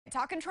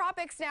Talking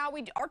tropics now,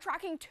 we are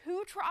tracking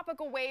two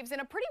tropical waves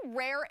in a pretty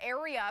rare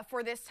area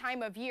for this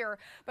time of year.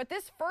 But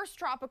this first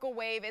tropical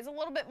wave is a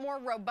little bit more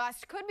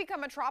robust, could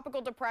become a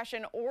tropical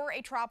depression or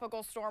a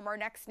tropical storm, our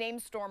next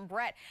named storm,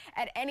 Brett,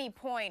 at any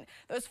point.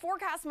 Those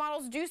forecast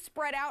models do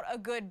spread out a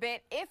good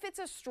bit. If it's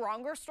a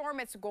stronger storm,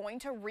 it's going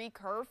to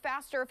recurve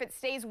faster. If it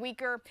stays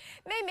weaker,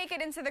 may make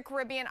it into the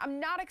Caribbean. I'm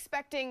not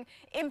expecting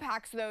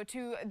impacts, though,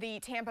 to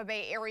the Tampa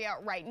Bay area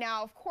right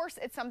now. Of course,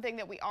 it's something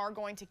that we are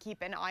going to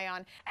keep an eye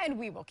on, and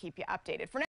we will keep you updated. For now,